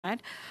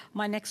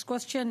My next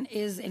question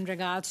is in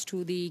regards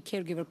to the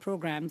caregiver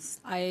programs.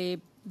 I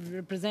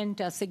represent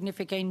a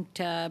significant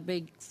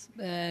big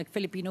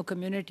Filipino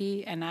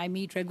community, and I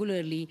meet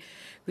regularly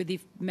with the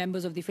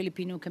members of the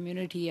Filipino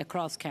community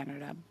across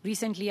Canada.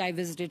 Recently, I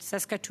visited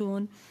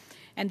Saskatoon,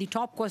 and the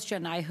top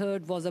question I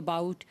heard was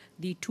about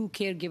the 2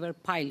 caregiver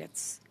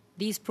pilots.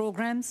 These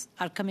programs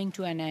are coming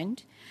to an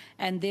end,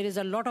 and there is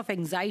a lot of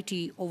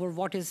anxiety over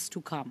what is to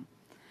come.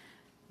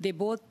 They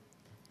both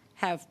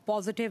have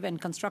positive and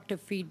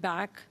constructive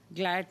feedback,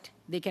 glad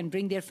they can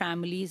bring their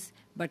families,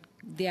 but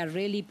they are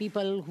really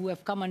people who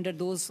have come under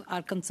those,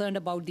 are concerned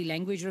about the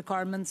language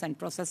requirements and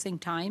processing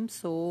time.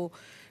 So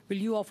will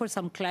you offer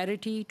some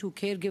clarity to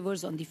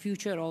caregivers on the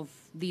future of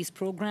these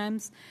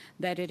programs,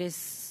 that it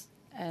is,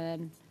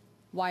 and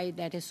why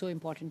that is so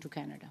important to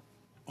Canada?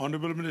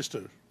 Honourable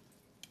Minister.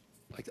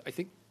 I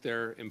think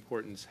their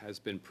importance has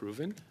been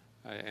proven.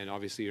 And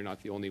obviously, you're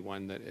not the only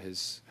one that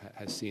has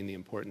seen the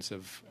importance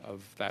of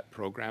that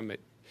program. It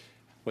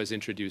was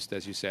introduced,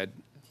 as you said,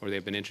 or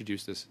they've been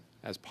introduced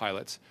as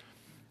pilots.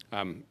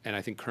 And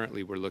I think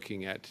currently we're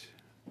looking at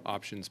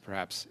options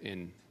perhaps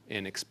in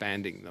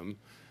expanding them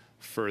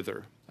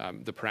further.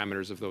 The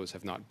parameters of those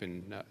have not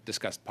been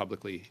discussed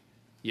publicly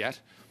yet.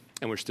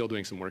 And we're still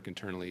doing some work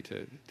internally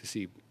to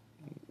see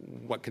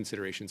what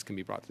considerations can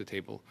be brought to the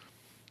table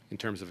in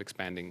terms of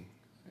expanding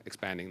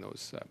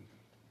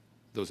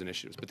those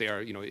initiatives. But they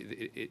are,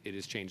 it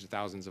has changed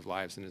thousands of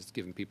lives and has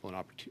given people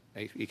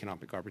an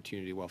economic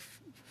opportunity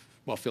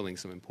while filling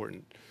some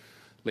important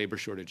labor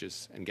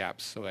shortages and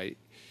gaps. So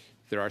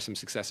there are some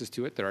successes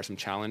to it. There are some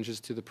challenges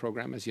to the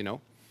program, as you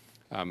know,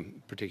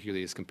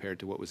 particularly as compared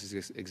to what was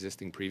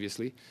existing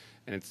previously.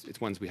 And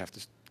it's ones we have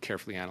to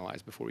carefully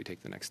analyze before we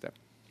take the next step.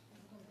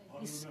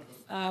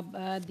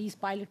 These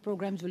pilot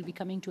programs will be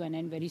coming to an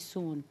end very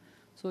soon.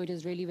 So it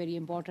is really very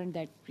important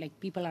that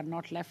people are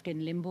not left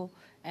in limbo,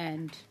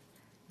 and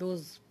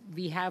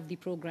we have the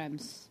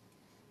programs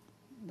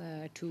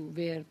to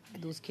where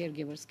those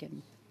caregivers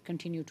can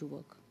continue to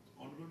work.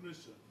 Honourable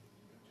Minister.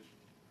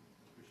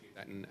 Appreciate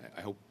that, and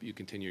I hope you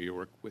continue your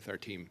work with our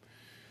team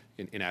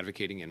in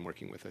advocating and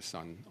working with us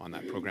on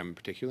that program in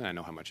particular. I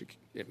know how much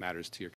it matters to your